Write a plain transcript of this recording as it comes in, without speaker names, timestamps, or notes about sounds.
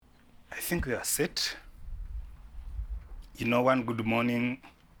think we are set. One good morning,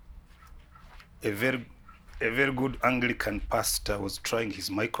 a very good Anglican pastor was trying his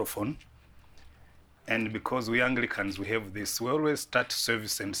microphone. And because we Anglicans, we have this, we always start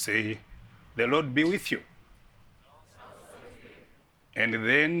service and say, "The Lord be with you." And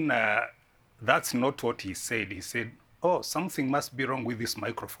then that's not what he said. He said, "Oh, something must be wrong with this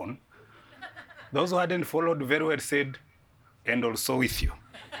microphone." Those who hadn't followed very well said, "And also with you."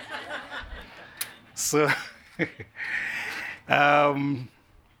 So,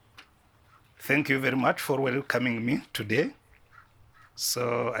 thank you very much for welcoming me today.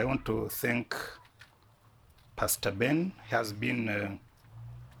 So I want to thank Pastor Ben. He has been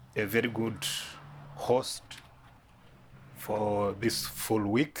a very good host for this full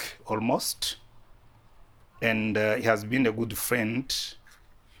week almost. And he has been a good friend,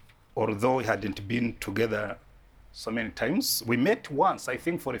 although we hadn't been together so many times. We met once, I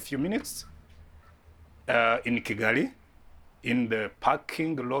think, for a few minutes in Kigali, in the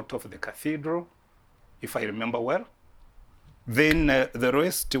parking lot of the cathedral, if I remember well. Then the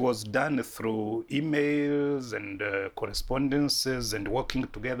rest was done through emails and correspondences and working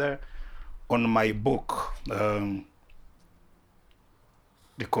together on my book,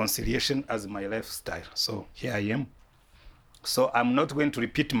 Reconciliation as My Lifestyle. So here I am. So I'm not going to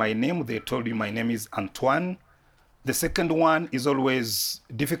repeat my name. They told you my name is Antoine. The second one is always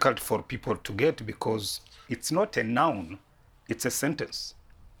difficult for people to get because it's not a noun, it's a sentence.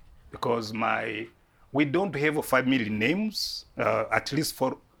 Because we don't have family names, at least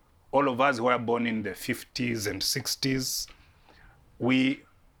for all of us who were born in the 50s and 60s. We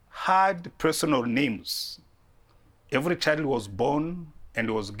had personal names. Every child was born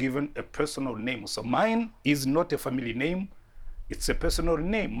and was given a personal name. So mine is not a family name, it's a personal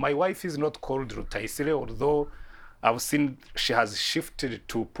name. My wife is not called Rutaisire, although I've seen she has shifted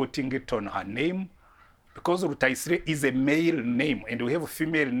to putting it on her name, because Rutaisire is a male name, and we have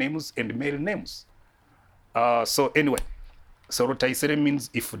female names and male names. So anyway, so Rutaisire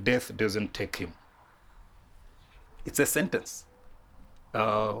means if death doesn't take him. It's a sentence.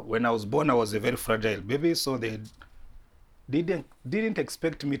 When I was born, I was a very fragile baby, so they didn't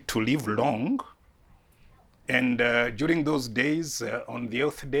expect me to live long. And during those days, on the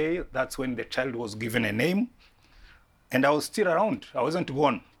 8th day, that's when the child was given a name. And I was still around. I wasn't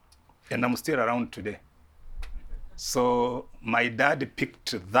gone. And I'm still around today. So my dad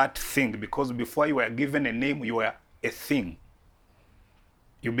picked that thing because before you were given a name, you were a thing.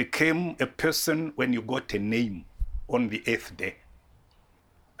 You became a person when you got a name on the 8th day.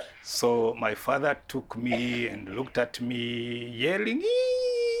 So my father took me and looked at me yelling,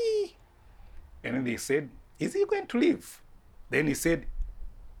 "Ee!" And then they said, "Is he going to live?" Then he said,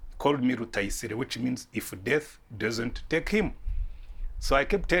 called me Rutaisire, which means if death doesn't take him. So I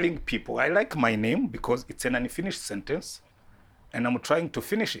kept telling people, I like my name because it's an unfinished sentence and I'm trying to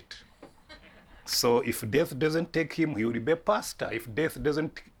finish it. So if death doesn't take him, he will be a pastor. If death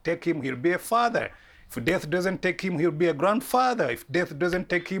doesn't take him, he'll be a father. If death doesn't take him, he'll be a grandfather. If death doesn't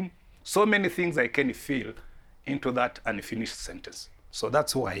take him, so many things I can fill into that unfinished sentence. So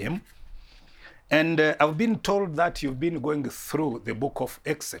that's who I am. And I've been told that you've been going through the book of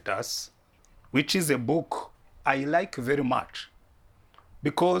Exodus, which is a book I like very much.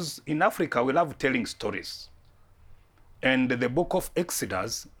 Because in Africa, we love telling stories. And the book of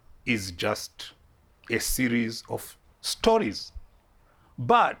Exodus is just a series of stories.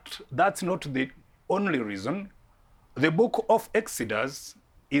 But that's not the only reason. The book of Exodus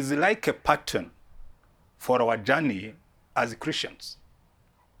is like a pattern for our journey as Christians.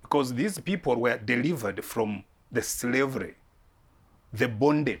 Because these people were delivered from the slavery, the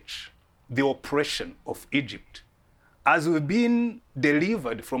bondage, the oppression of Egypt, as we've been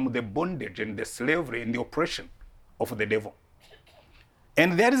delivered from the bondage and the slavery and the oppression of the devil.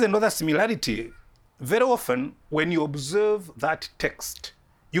 And there is another similarity. Very often, when you observe that text,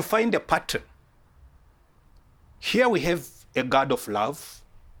 you find a pattern. Here we have a God of love,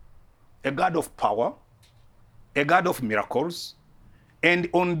 a God of power, a God of miracles, and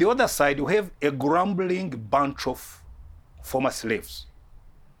on the other side, you have a grumbling bunch of former slaves.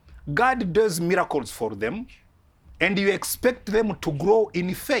 God does miracles for them, and you expect them to grow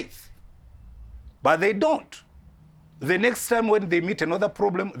in faith. But they don't. The next time when they meet another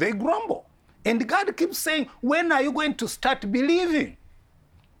problem, they grumble. And God keeps saying, when are you going to start believing?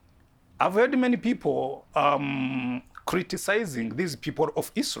 I've heard many people criticizing these people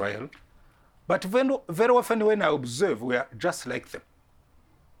of Israel, but very often when I observe, we are just like them.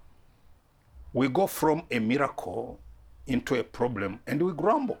 We go from a miracle into a problem and we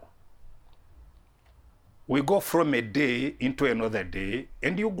grumble. We go from a day into another day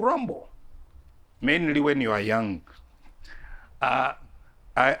and you grumble. mainly when you are young. I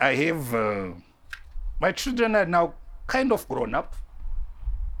have, my children are now kind of grown up.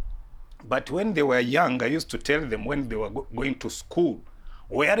 But when they were young, I used to tell them when they were going to school,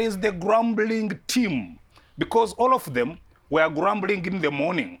 where is the grumbling team? Because all of them were grumbling in the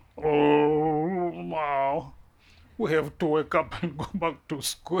morning. Oh, wow. We have to wake up and go back to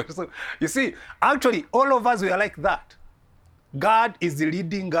school. So, you see, actually, all of us were like that. God is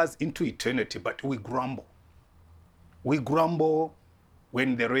leading us into eternity, but we grumble. We grumble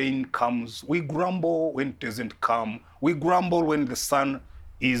when the rain comes. We grumble when it doesn't come. We grumble when the sun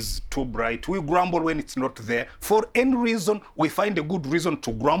is too bright. We grumble when it's not there. For any reason, we find a good reason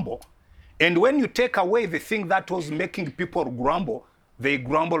to grumble. And when you take away the thing that was making people grumble, they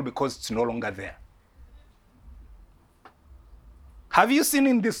grumble because it's no longer there. Have you seen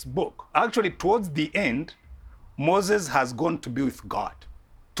in this book, actually towards the end, Moses has gone to be with God,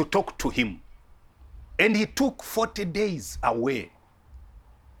 to talk to him. And he took 40 days away.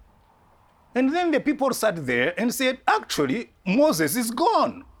 And then the people sat there and said, actually, Moses is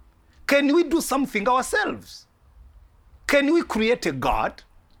gone. Can we do something ourselves? Can we create a God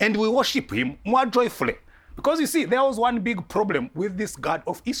and we worship him more joyfully? Because you see, there was one big problem with this God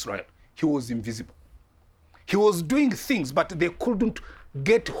of Israel. He was invisible. He was doing things, but they couldn't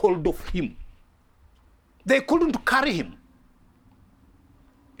get hold of him. They couldn't carry him.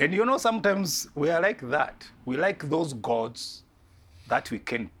 And you know, sometimes we are like that. We like those gods that we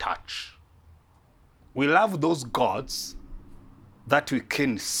can touch. We love those gods that we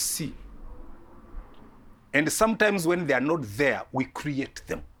can see. And sometimes when they are not there, we create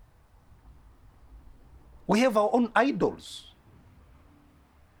them. We have our own idols.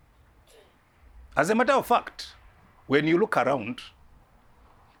 As a matter of fact, when you look around,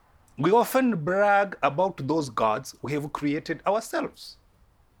 we often brag about those gods we have created ourselves.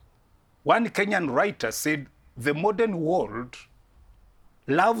 One Kenyan writer said, the modern world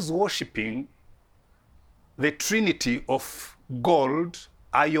loves worshiping the trinity of gold,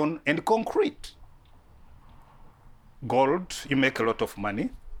 iron, and concrete. Gold, you make a lot of money.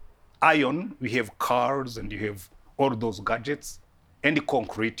 Iron, we have cars and you have all those gadgets. And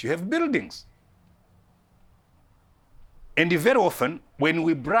concrete, you have buildings. And very often, when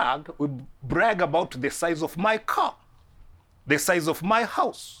we brag about the size of my car, the size of my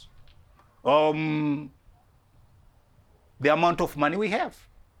house, the amount of money we have.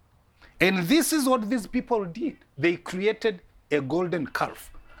 And this is what these people did. They created a golden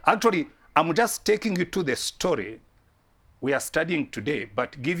calf. Actually, I'm just taking you to the story we are studying today,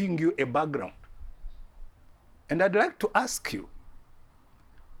 but giving you a background. And I'd like to ask you,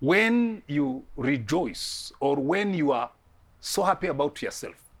 when you rejoice or when you are so happy about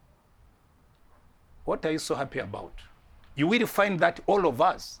yourself, what are you so happy about? You will find that all of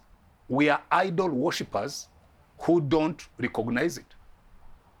us, we are idol worshippers who don't recognize it.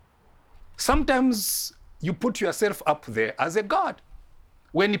 Sometimes you put yourself up there as a god.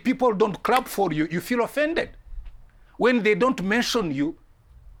 When people don't clap for you, you feel offended. When they don't mention you,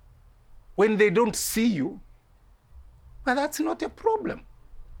 when they don't see you, well, that's not a problem.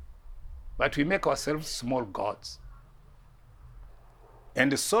 But we make ourselves small gods.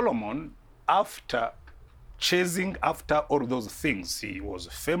 And Solomon, after chasing after all those things, he was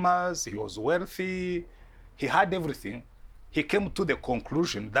famous, he was wealthy, he had everything, he came to the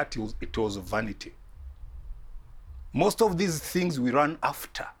conclusion that it was vanity. Most of these things we run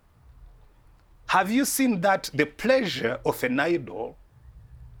after. Have you seen that the pleasure of an idol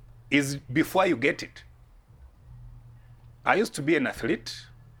is before you get it? I used to be an athlete,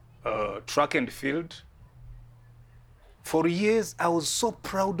 track and field. For years, I was so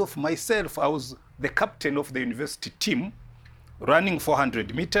proud of myself. I was the captain of the university team, running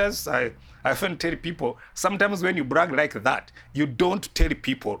 400 meters. I often tell people, sometimes when you brag like that, you don't tell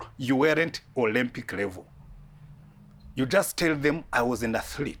people you weren't Olympic level. You just tell them I was an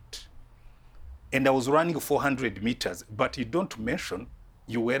athlete and I was running 400 meters, but you don't mention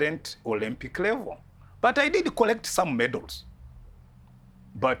you weren't Olympic level. But I did collect some medals.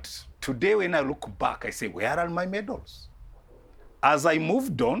 But today when I look back, I say, where are my medals? As I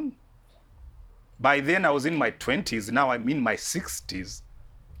moved on, by then I was in my 20s, now I'm in my 60s,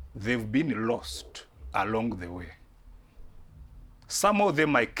 they've been lost along the way. Some of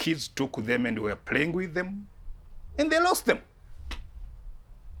them, my kids took them and were playing with them, and they lost them.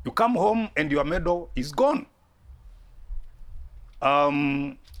 You come home and your medal is gone.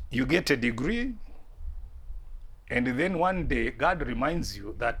 You get a degree, and then one day God reminds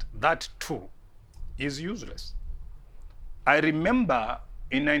you that that too is useless. I remember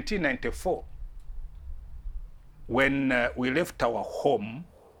in 1994, when we left our home,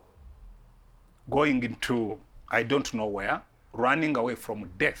 going into I don't know where, running away from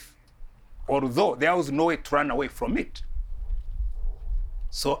death, although there was no way to run away from it.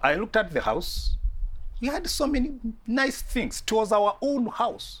 So I looked at the house. We had so many nice things. It was our own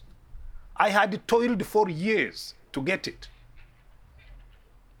house. I had toiled for years to get it.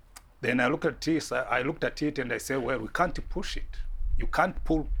 Then I looked at it and I said, well, we can't push it. You can't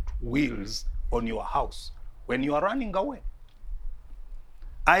put wheels on your house when you are running away.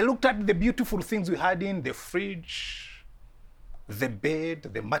 I looked at the beautiful things we had in the fridge, the bed,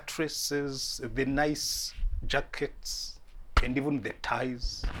 the mattresses, the nice jackets, and even the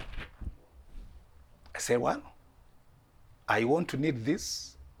ties. I said, well, I want to need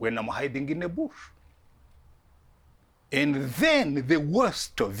this when I'm hiding in a bush. And then the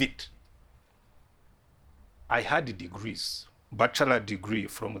worst of it, I had degrees, bachelor degree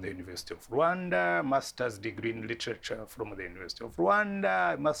from the University of Rwanda, master's degree in literature from the University of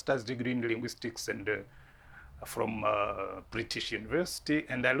Rwanda, master's degree in linguistics and from British University.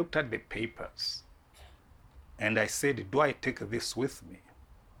 And I looked at the papers and I said, do I take this with me?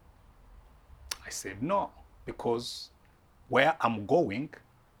 I said, no, because where I'm going,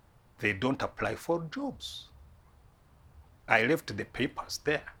 they don't apply for jobs. I left the papers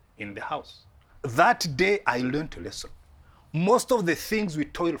there in the house. That day, I learned a lesson. Most of the things we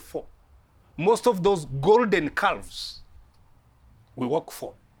toil for, most of those golden calves we work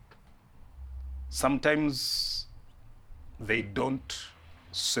for, sometimes they don't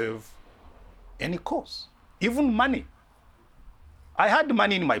serve any cause, even money. I had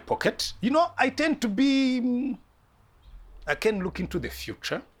money in my pocket. You know, I tend to be, I can look into the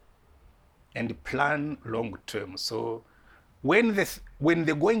future and plan long term. So when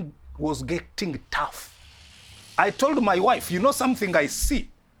the going was getting tough, I told my wife, you know something I see?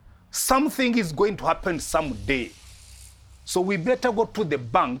 Something is going to happen someday. So we better go to the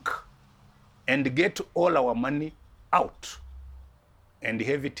bank and get all our money out and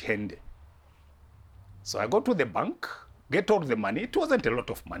have it handy. So I go to the bank, get all the money. It wasn't a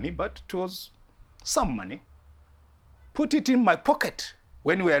lot of money, but it was some money. Put it in my pocket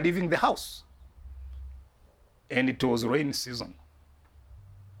when we were leaving the house. And it was rain season.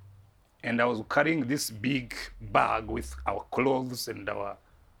 And I was carrying this big bag with our clothes and our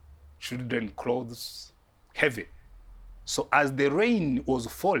children's clothes, heavy. So as the rain was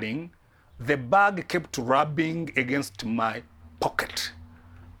falling, the bag kept rubbing against my pocket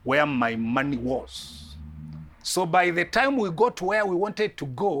where my money was. So by the time we got to where we wanted to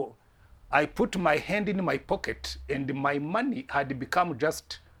go, I put my hand in my pocket and my money had become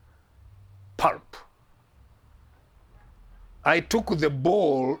just pulp. I took the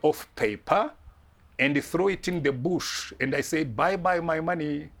ball of paper and threw it in the bush and I said, bye-bye my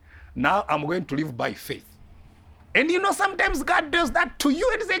money. Now I'm going to live by faith. And you know, sometimes God does that to you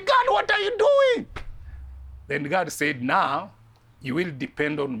and say, God, what are you doing? Then God said, now you will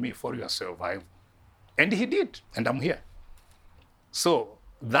depend on me for your survival. And he did, and I'm here. So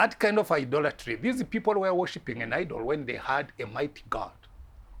that kind of idolatry, these people were worshiping an idol when they had a mighty God.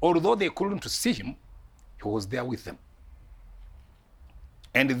 Although they couldn't see him, he was there with them.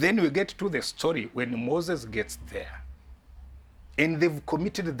 And then we get to the story when Moses gets there. And they've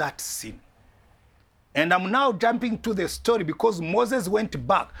committed that sin. And I'm now jumping to the story because Moses went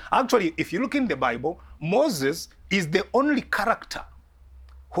back. Actually, if you look in the Bible, Moses is the only character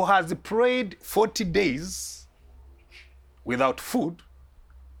who has prayed 40 days without food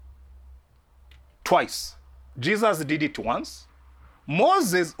twice. Jesus did it once.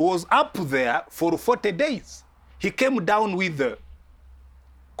 Moses was up there for 40 days. He came down with the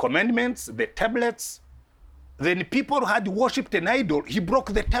commandments, the tablets. Then people had worshipped an idol. He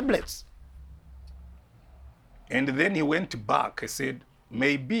broke the tablets. And then he went back. He said,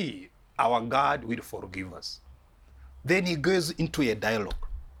 maybe our God will forgive us. Then he goes into a dialogue.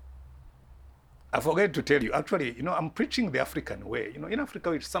 I forgot to tell you, actually, you know, I'm preaching the African way. You know, in Africa,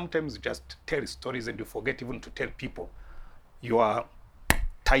 we sometimes just tell stories and you forget even to tell people your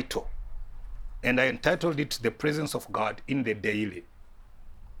title. And I entitled it, The Presence of God in the Daily.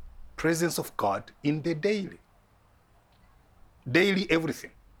 Presence of God in the daily. Daily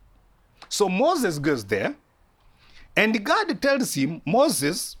everything. So Moses goes there, and God tells him,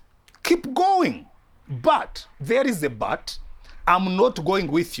 Moses, keep going. But, there is a but, I'm not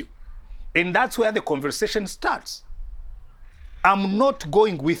going with you. And that's where the conversation starts. I'm not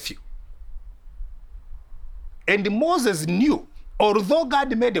going with you. And Moses knew, although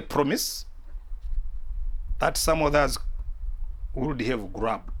God made a promise that some others would have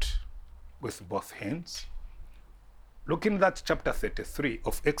grabbed with both hands. Look in that chapter 33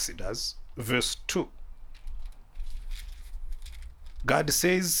 of Exodus, verse 2. God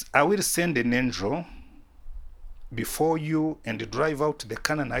says, I will send an angel before you and drive out the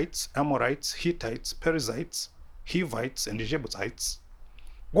Canaanites, Amorites, Hittites, Perizzites, Hivites, and Jebusites.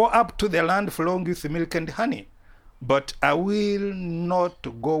 Go up to the land flowing with milk and honey, but I will not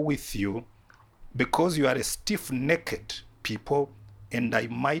go with you because you are a stiff-necked people, and I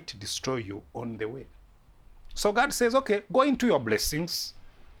might destroy you on the way. So God says, okay, go into your blessings,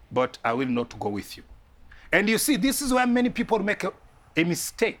 but I will not go with you. And you see, this is where many people make a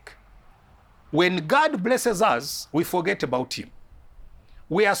mistake. When God blesses us, we forget about him.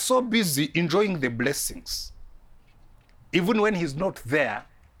 We are so busy enjoying the blessings. Even when he's not there,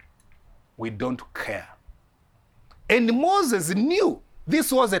 we don't care. And Moses knew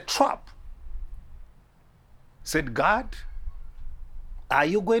this was a trap. Said, God, are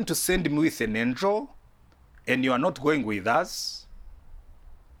you going to send me with an angel and you are not going with us?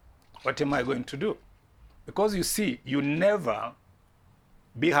 What am I going to do? Because you see, you never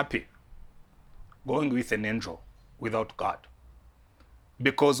be happy going with an angel without God.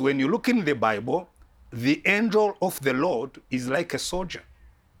 Because when you look in the Bible, the angel of the Lord is like a soldier.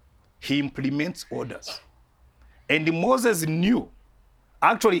 He implements orders. And Moses knew.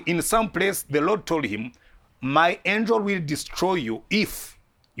 Actually, in some place, the Lord told him, my angel will destroy you if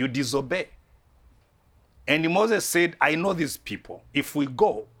you disobey. And Moses said, I know these people. If we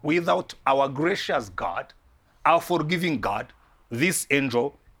go without our gracious God, our forgiving God, this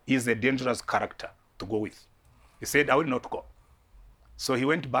angel is a dangerous character to go with. He said, I will not go. So he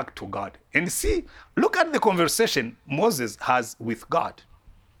went back to God. And see, look at the conversation Moses has with God.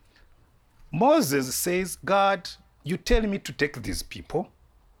 Moses says, God, you tell me to take these people.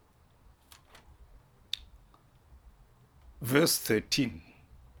 Verse 13.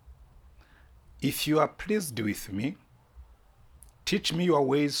 If you are pleased with me, teach me your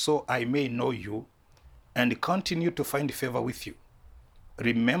ways so I may know you and continue to find favor with you.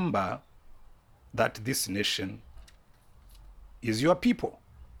 Remember that this nation is your people.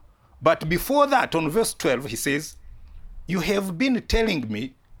 But before that, on verse 12, he says, you have been telling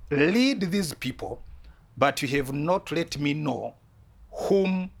me, lead these people, but you have not let me know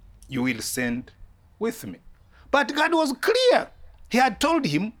whom you will send with me. But God was clear. He had told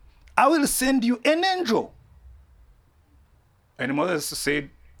him, I will send you an angel. And Moses said,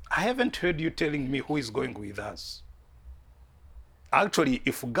 I haven't heard you telling me who is going with us. Actually,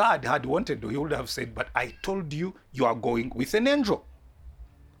 if God had wanted to, he would have said, but I told you, you are going with an angel.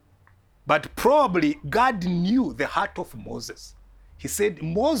 But probably God knew the heart of Moses. He said,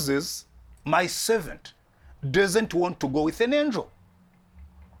 Moses, my servant, doesn't want to go with an angel.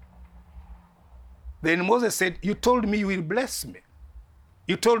 Then Moses said, you told me you will bless me.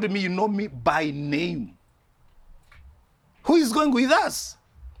 You told me you know me by name. Who is going with us?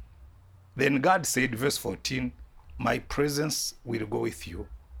 Then God said, verse 14, my presence will go with you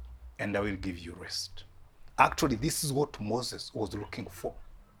and I will give you rest. Actually, this is what Moses was looking for.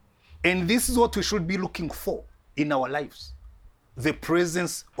 And this is what we should be looking for in our lives. The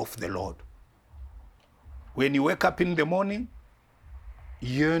presence of the Lord. When you wake up in the morning,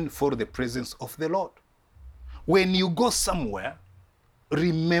 yearn for the presence of the Lord. When you go somewhere,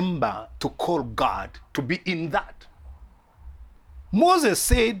 remember to call God to be in that. Moses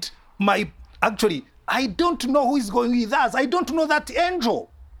said, I don't know who is going with us. I don't know that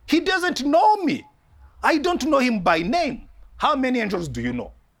angel. He doesn't know me. I don't know him by name. How many angels do you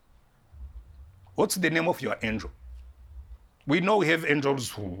know? What's the name of your angel? We know we have angels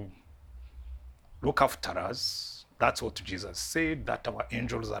who look after us. That's what Jesus said, that our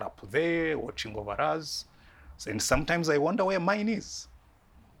angels are up there watching over us. And sometimes I wonder where mine is.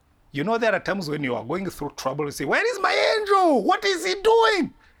 You know, there are times when you are going through trouble, you say, where is my angel? What is he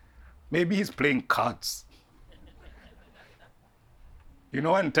doing? Maybe he's playing cards. You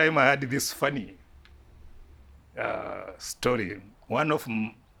know, one time I had this funny story.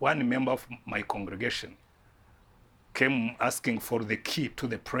 One member of my congregation came asking for the key to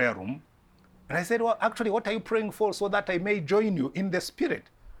the prayer room. And I said, well, actually, what are you praying for so that I may join you in the spirit?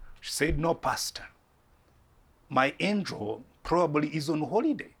 She said, no, Pastor. My angel probably is on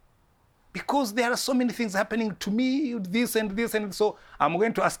holiday because there are so many things happening to me, this and this. And so I'm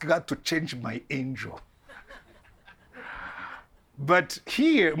going to ask God to change my angel. But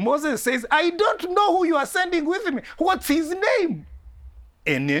here, Moses says, I don't know who you are sending with me. What's his name?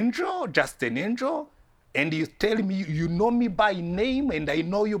 An angel? Just an angel? And you tell me you know me by name and I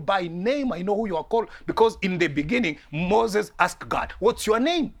know you by name. I know who you are called. Because in the beginning, Moses asked God, what's your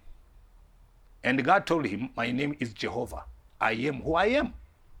name? And God told him, my name is Jehovah. I am who I am.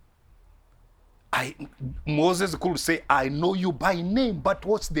 Moses could say, I know you by name, but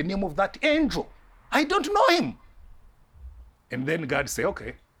what's the name of that angel? I don't know him. And then God said,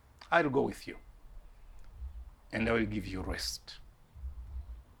 okay, I'll go with you. And I will give you rest.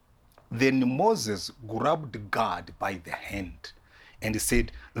 Then Moses grabbed God by the hand and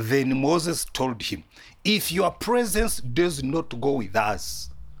said, then Moses told him, if your presence does not go with us,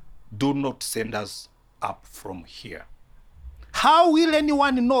 do not send us up from here. How will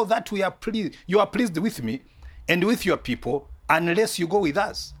anyone know that you are pleased with me and with your people unless you go with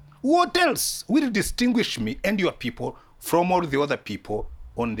us? What else will distinguish me and your people from all the other people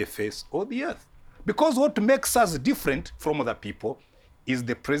on the face of the earth? Because what makes us different from other people is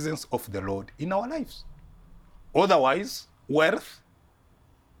the presence of the Lord in our lives. Otherwise, wealth,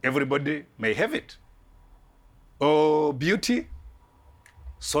 everybody may have it. Or beauty,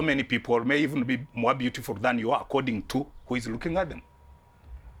 so many people may even be more beautiful than you are according to who is looking at them.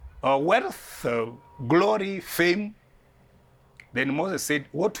 Wealth, glory, fame. Then Moses said,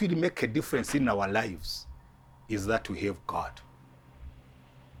 what will make a difference in our lives is that we have God.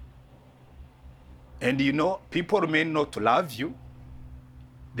 And you know, people may not love you.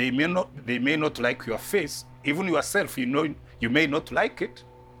 They may not like your face. Even yourself, you know, you may not like it.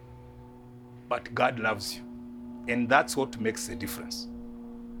 But God loves you. And that's what makes a difference.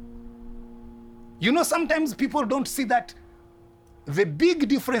 You know, sometimes people don't see that the big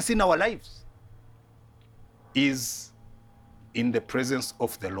difference in our lives is in the presence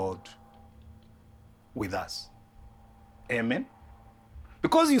of the Lord with us. Amen?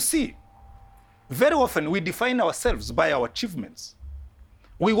 Because you see, very often we define ourselves by our achievements.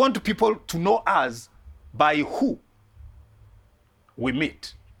 We want people to know us by who we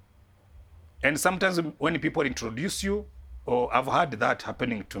meet. And sometimes when people introduce you, or I've had that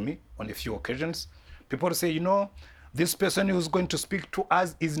happening to me on a few occasions, people say, you know, this person who's going to speak to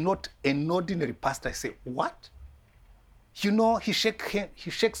us is not an ordinary pastor. I say, what? You know, he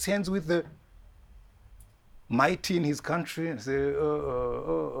shakes hands with the mighty in his country and say,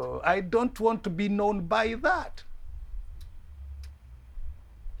 I don't want to be known by that.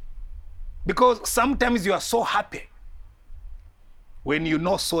 Because sometimes you are so happy when you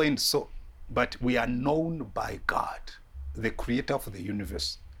know so and so, but we are known by God, the creator of the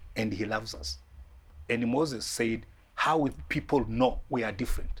universe, and he loves us. And Moses said, how will people know we are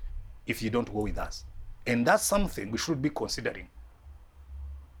different if you don't go with us? And that's something we should be considering.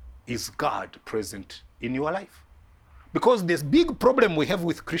 Is God present in your life? Because this big problem we have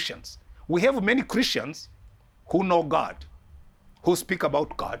with Christians, we have many Christians who know God, who speak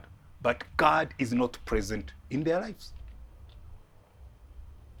about God, but God is not present in their lives.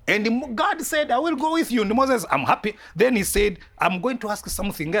 And God said, I will go with you. And Moses, I'm happy. Then he said, I'm going to ask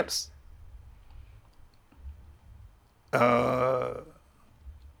something else.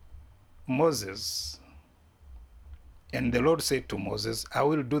 Moses, and the Lord said to Moses, I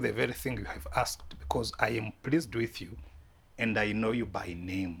will do the very thing you have asked because I am pleased with you and I know you by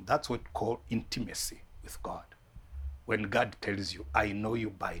name. That's what we call intimacy with God. When God tells you, I know you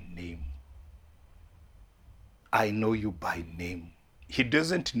by name. I know you by name. He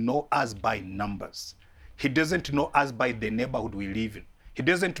doesn't know us by numbers. He doesn't know us by the neighborhood we live in. He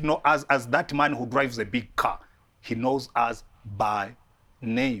doesn't know us as that man who drives a big car. He knows us by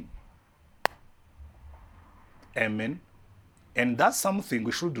name. Amen. And that's something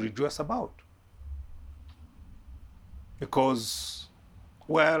we should rejoice about. Because,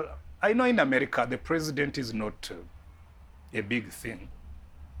 well, I know in America, the president is not a big thing.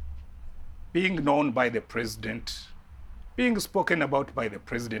 Being known by the president, being spoken about by the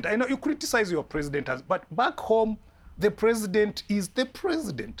president. I know you criticize your president, but back home, the president is the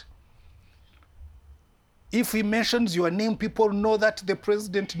president. If he mentions your name, people know that the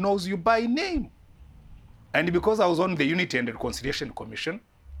president knows you by name. And because I was on the Unity and Reconciliation Commission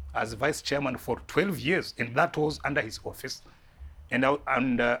as vice chairman for 12 years, and that was under his office, and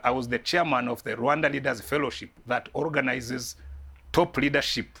I was the chairman of the Rwanda Leaders Fellowship that organizes top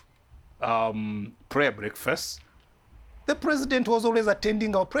leadership prayer breakfasts. The president was always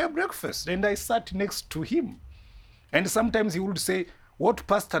attending our prayer breakfast, and I sat next to him. And sometimes he would say, what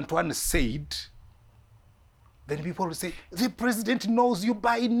Pastor Antoine said, then people would say, the president knows you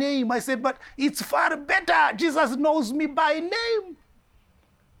by name. I said, but it's far better. Jesus knows me by name.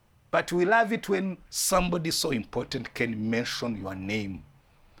 But we love it when somebody so important can mention your name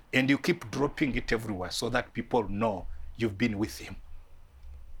and you keep dropping it everywhere so that people know you've been with him.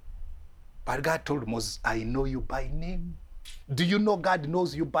 But God told Moses, I know you by name. Do you know God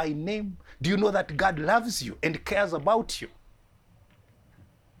knows you by name? Do you know that God loves you and cares about you?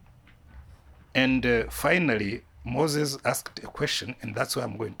 And finally, Moses asked a question, and that's where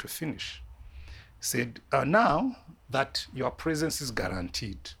I'm going to finish. He said, now that your presence is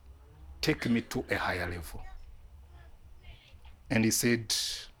guaranteed, take me to a higher level. And he said,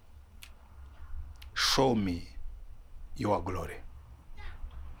 show me your glory.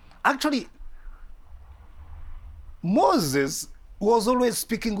 Actually, Moses was always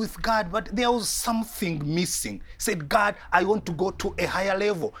speaking with God, but there was something missing. He said, God, I want to go to a higher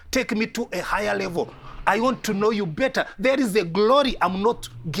level. Take me to a higher level. I want to know you better. There is a glory I'm not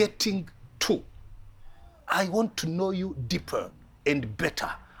getting to. I want to know you deeper and better.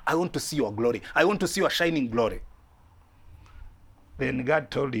 I want to see your glory. I want to see your shining glory. Then God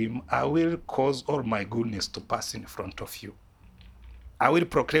told him, I will cause all my goodness to pass in front of you. I will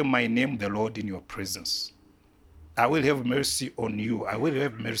proclaim my name, the Lord, in your presence. I will have mercy on you. I will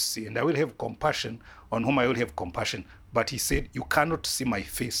have mercy, and I will have compassion on whom I will have compassion. But he said, you cannot see my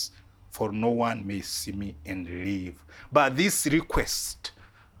face, for no one may see me and live. But this request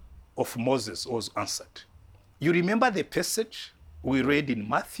of Moses was answered. You remember the passage we read in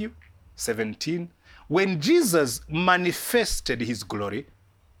Matthew 17? When Jesus manifested his glory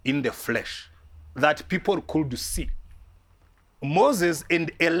in the flesh, that people could see. Moses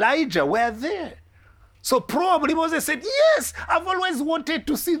and Elijah were there. So probably Moses said, yes, I've always wanted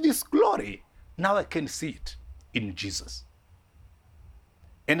to see this glory. Now I can see it in Jesus.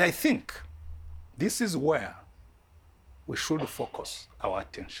 And I think this is where we should focus our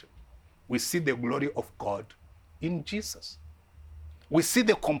attention. We see the glory of God in Jesus. We see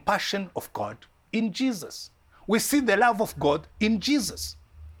the compassion of God in Jesus. We see the love of God in Jesus.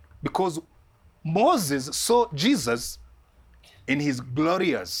 Because Moses saw Jesus in his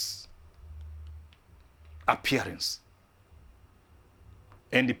glorious appearance.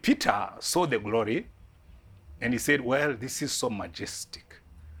 And Peter saw the glory and he said, well, this is so majestic.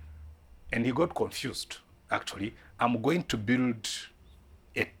 And he got confused, actually. I'm going to build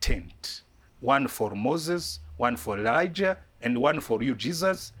a tent, one for Moses, one for Elijah, and one for you,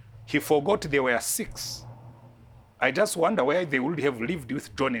 Jesus. He forgot there were 6. I just wonder where they would have lived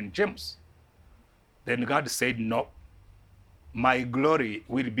with John and James. Then God said, no, my glory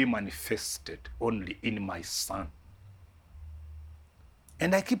will be manifested only in my Son.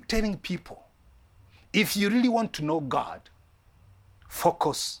 And I keep telling people, if you really want to know God,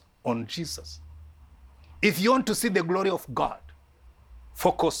 focus on Jesus. If you want to see the glory of God,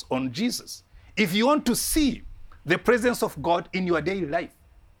 focus on Jesus. If you want to see the presence of God in your daily life,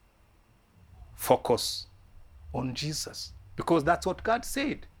 focus on Jesus. Because that's what God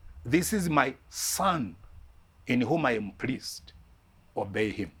said. This is my Son in whom I am pleased. Obey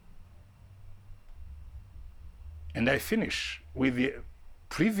him. And I finish with the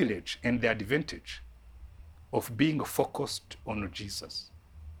privilege and the advantage of being focused on Jesus.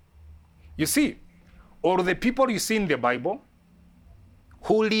 You see, all the people you see in the Bible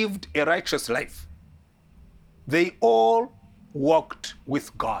who lived a righteous life, they all walked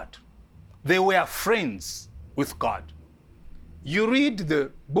with God. They were friends with God. You read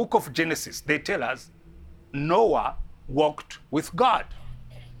the book of Genesis, they tell us Noah walked with God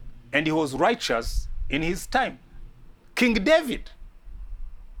and he was righteous in his time. King David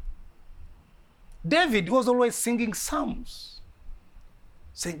was always singing psalms,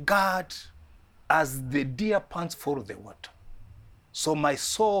 saying, God, as the deer pants for the water, so my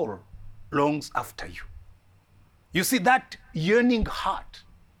soul longs after you. You see, that yearning heart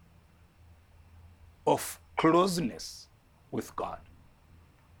of closeness with God.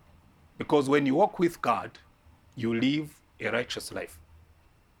 Because when you walk with God, you live a righteous life.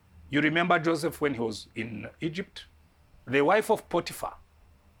 You remember Joseph when he was in Egypt? The wife of Potiphar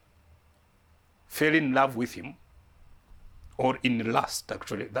fell in love with him, or in lust,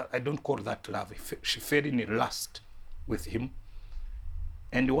 actually. I don't call that love. She fell in lust with him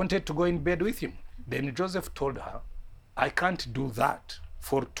and wanted to go in bed with him. Then Joseph told her, I can't do that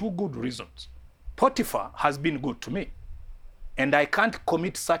for 2 good reasons. Potiphar has been good to me, and I can't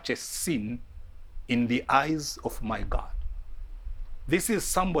commit such a sin in the eyes of my God. This is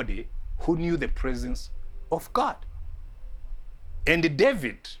somebody who knew the presence of God. And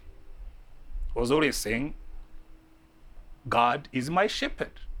David was always saying, God is my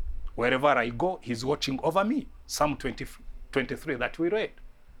shepherd. Wherever I go, he's watching over me. Psalm 23 that we read.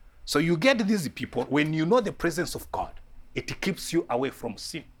 So you get these people, when you know the presence of God, it keeps you away from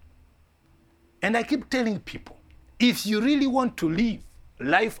sin. And I keep telling people, if you really want to live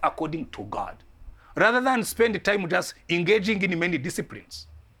life according to God, rather than spend time just engaging in many disciplines,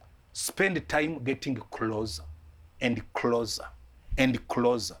 spend time getting closer and closer and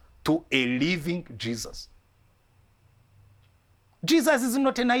closer to a living Jesus. Jesus is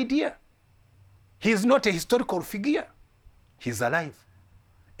not an idea. He is not a historical figure. He's alive.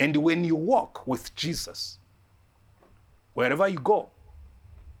 And when you walk with Jesus, wherever you go,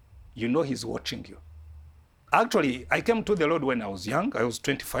 you know he's watching you. Actually, I came to the Lord when I was young. I was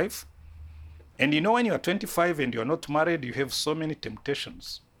 25. And you know, when you are 25 and you're not married, you have so many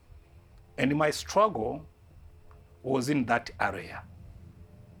temptations. And my struggle was in that area.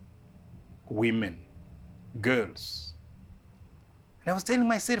 Women, girls. And I was telling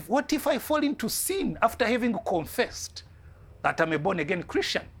myself, what if I fall into sin after having confessed that I'm a born-again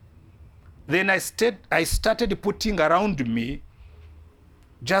Christian? Then I started putting around me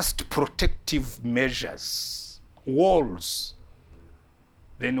just protective measures, walls.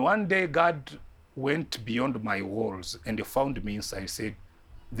 Then one day God went beyond my walls and he found me inside. He said,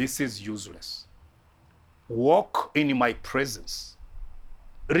 this is useless. Walk in my presence.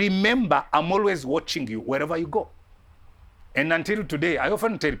 Remember, I'm always watching you wherever you go. And until today, I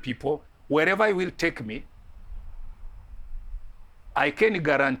often tell people, wherever you will take me, I can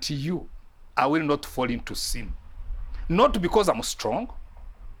guarantee you I will not fall into sin. Not because I'm strong,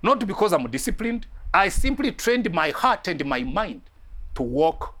 not because I'm disciplined. I simply trained my heart and my mind to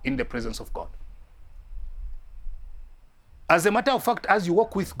walk in the presence of God. As a matter of fact, as you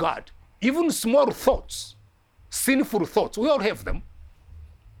walk with God, even small thoughts, sinful thoughts, we all have them.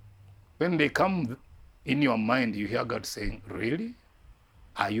 When they come in your mind, you hear God saying, really?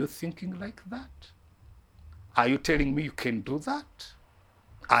 Are you thinking like that? Are you telling me you can do that?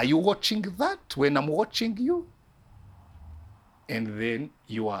 Are you watching that when I'm watching you? And then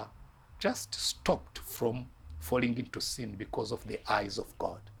you are just stopped from falling into sin because of the eyes of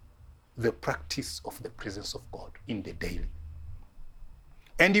God, the practice of the presence of God in the daily.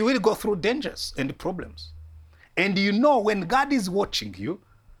 And you will go through dangers and problems. And you know when God is watching you,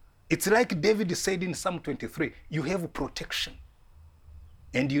 it's like David said in Psalm 23, you have protection.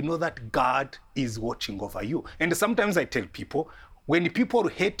 And you know that God is watching over you. And sometimes I tell people, when people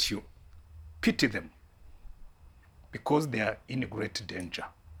hate you, pity them because they are in great danger.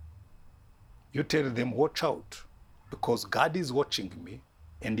 You tell them, watch out, because God is watching me,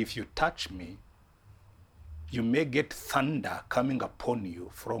 and if you touch me, you may get thunder coming upon you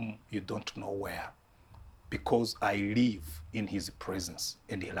from you don't know where, because I live in his presence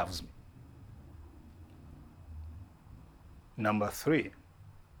and he loves me. Number 3,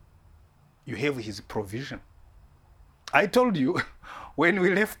 you have his provision. I told you, when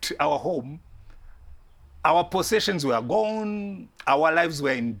we left our home, our possessions were gone, our lives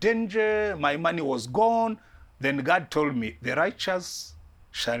were in danger, my money was gone. Then God told me, the righteous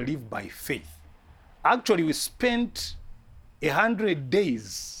shall live by faith. Actually, we spent 100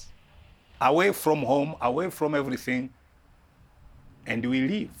 days away from home, away from everything, and we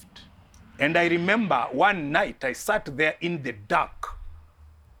lived. And I remember one night I sat there in the dark.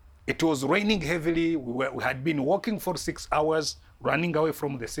 It was raining heavily. We had been walking for 6 hours, running away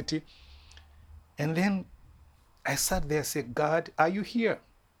from the city. And then I sat there and said, God, are you here?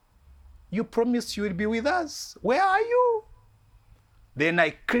 You promised you will be with us. Where are you? Then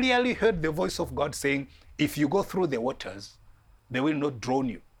I clearly heard the voice of God saying, if you go through the waters, they will not drown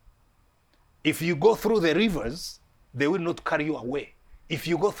you. If you go through the rivers, they will not carry you away. If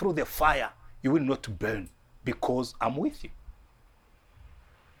you go through the fire, you will not burn, because I'm with you.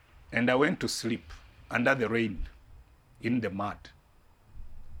 And I went to sleep under the rain, in the mud.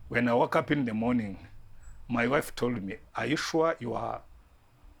 When I woke up in the morning, my wife told me, are you sure you are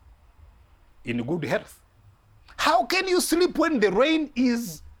in good health? How can you sleep when the rain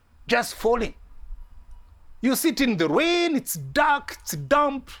is just falling? You sit in the rain, it's dark, it's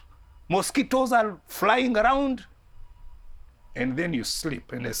damp, mosquitoes are flying around, and then you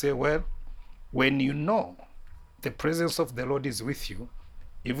sleep. And I say, well, when you know the presence of the Lord is with you,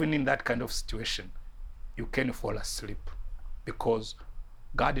 even in that kind of situation, you can fall asleep, because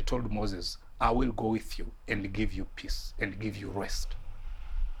God told Moses, I will go with you and give you peace and give you rest.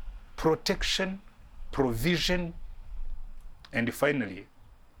 Protection, provision, and finally,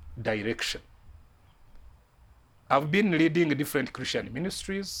 direction. I've been leading different Christian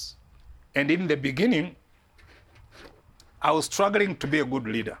ministries, and in the beginning, I was struggling to be a good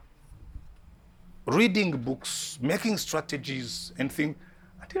leader. Reading books, making strategies, and things,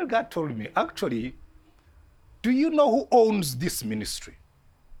 until God told me, actually, do you know who owns this ministry?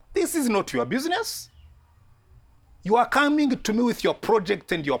 This is not your business. You are coming to me with your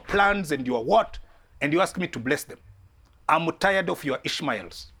project and your plans and your what, and you ask me to bless them. I'm tired of your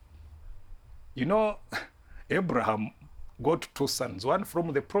Ishmaels. You know, Abraham got 2 sons, one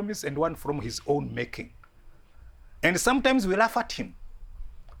from the promise and one from his own making. And sometimes we laugh at him.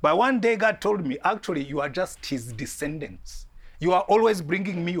 But one day God told me, actually, you are just his descendants. You are always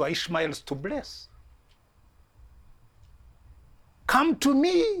bringing me your Ishmaels to bless. Come to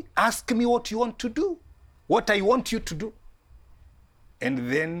me, ask me what you want to do, what I want you to do.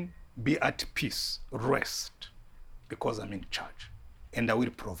 And then be at peace, rest, because I'm in charge and I will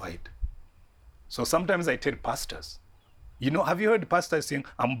provide. So sometimes I tell pastors, have you heard pastors saying,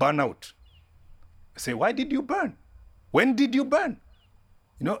 I'm burnt out? I say, why did you burn? When did you burn?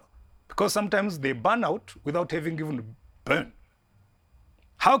 Because sometimes they burn out without having even burned.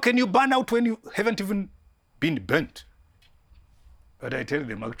 How can you burn out when you haven't even been burnt? But I tell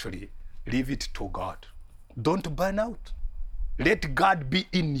them, actually, leave it to God. Don't burn out. Let God be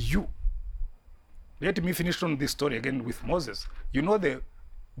in you. Let me finish on this story again with Moses. The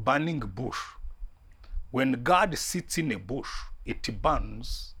burning bush. When God sits in a bush, it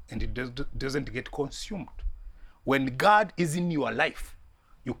burns and it doesn't get consumed. When God is in your life,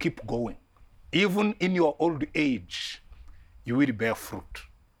 you keep going. Even in your old age, you will bear fruit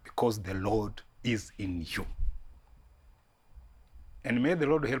because the Lord is in you. And may the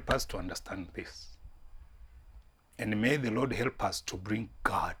Lord help us to understand this. And may the Lord help us to bring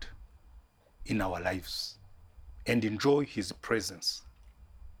God in our lives and enjoy his presence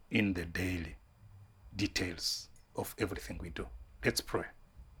in the daily details of everything we do. Let's pray.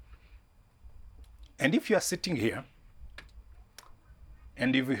 And if you are sitting here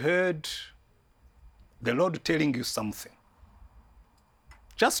and you've heard the Lord telling you something,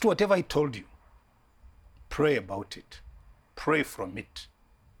 just whatever he told you, pray about it. Pray from it.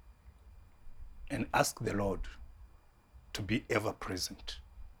 And ask the Lord to be ever present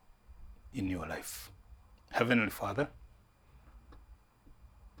in your life. Heavenly Father,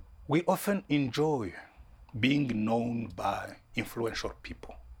 we often enjoy being known by influential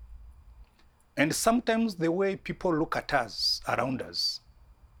people. And sometimes the way people look at us, around us,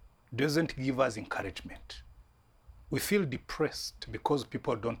 doesn't give us encouragement. We feel depressed because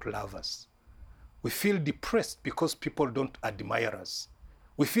people don't love us. We feel depressed because people don't admire us.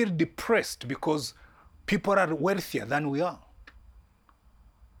 We feel depressed because people are wealthier than we are.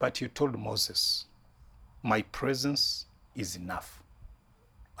 But you told Moses, my presence is enough.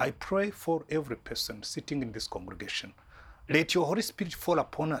 I pray for every person sitting in this congregation. Let your Holy Spirit fall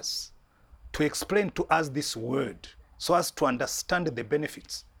upon us to explain to us this word so as to understand the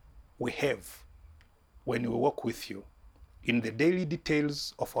benefits we have when we walk with you in the daily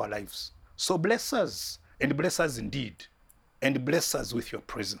details of our lives. So bless us, and bless us indeed, and bless us with your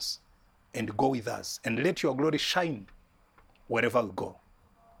presence, and go with us, and let your glory shine wherever we go,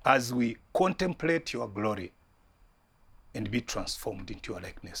 as we contemplate your glory and be transformed into your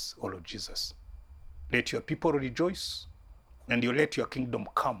likeness, O Lord Jesus. Let your people rejoice, and you let your kingdom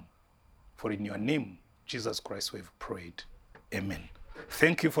come, for in your name, Jesus Christ, we have prayed. Amen.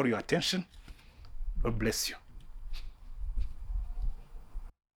 Thank you for your attention. God bless you.